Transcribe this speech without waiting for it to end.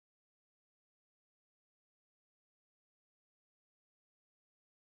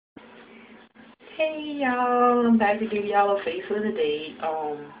Hey y'all, I'm back to give y'all a face of the day.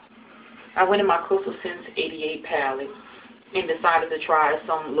 I went in my Coastal Scents 88 palette and decided to try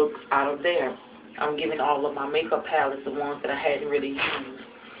some looks out of there. I'm giving all of my makeup palettes, the ones that I hadn't really used,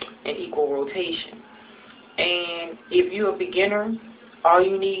 in equal rotation. And if you're a beginner, all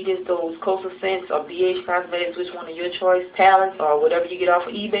you need is those Coastal Scents or BH Cosmetics, which one of your choice palettes or whatever you get off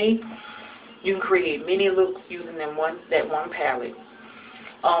of eBay. You can create many looks using that one palette.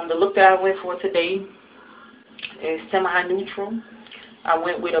 The look that I went for today is semi-neutral. I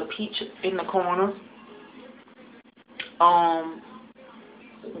went with a peach in the corner,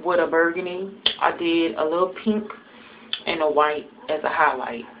 with a burgundy. I did a little pink and a white as a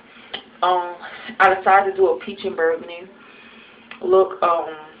highlight. I decided to do a peach and burgundy look.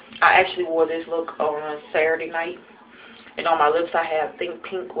 I actually wore this look on a Saturday night, and on my lips I have Think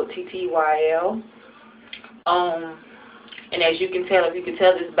Pink with TTYL. And as you can tell, if you can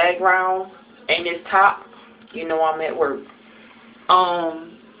tell this background and this top, you know I'm at work. I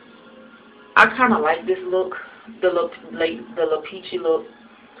kind of like this look, the little peachy look.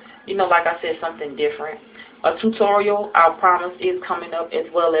 You know, like I said, something different. A tutorial, I promise, is coming up, as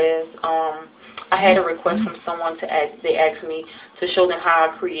well as I had a request from someone they asked me to show them how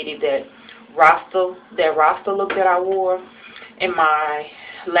I created that Rasta look that I wore in my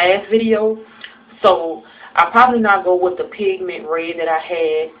last video. So I'll probably not go with the pigment red that I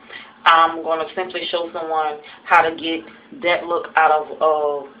had. I'm going to simply show someone how to get that look out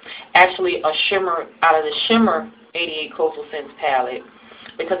of actually a shimmer, out of the Shimmer 88 Coastal Scents palette,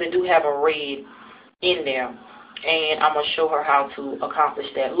 because they do have a red in there, and I'm going to show her how to accomplish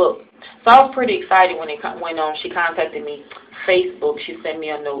that look. So I was pretty excited when she contacted me Facebook. She sent me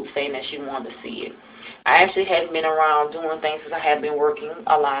a note saying that she wanted to see it. I actually hadn't been around doing things because I have been working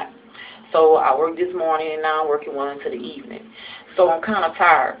a lot. So I worked this morning, and now I'm working well into the evening. So I'm kind of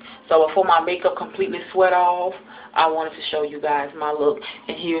tired. So before my makeup completely sweat off, I wanted to show you guys my look.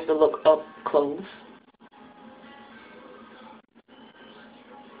 And here's the look up close.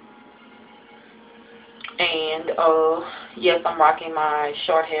 And yes, I'm rocking my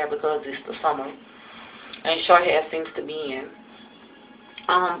short hair because it's the summer, and short hair seems to be in.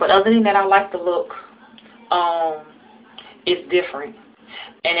 But other than that, I like the look. It's different.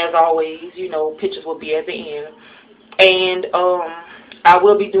 And as always, you know, pictures will be at the end. And I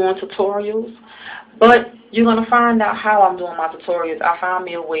will be doing tutorials, but you're going to find out how I'm doing my tutorials. I found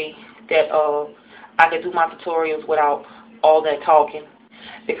me a way that I can do my tutorials without all that talking,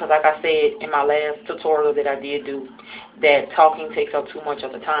 because like I said in my last tutorial that I did do, that talking takes up too much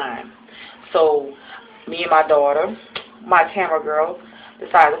of the time. So me and my daughter, my camera girl,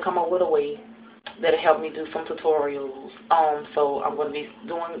 decided to come up with a way that'll help me do some tutorials. So I'm going to be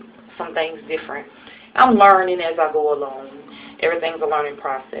doing some things different. I'm learning as I go along. Everything's a learning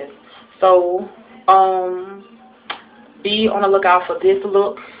process. So be on the lookout for this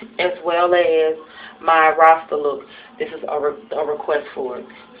look as well as my Rasta look. This is a request for it.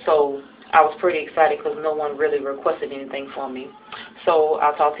 So I was pretty excited because no one really requested anything from me. So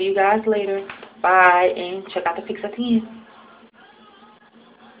I'll talk to you guys later. Bye, and check out the pics at the end.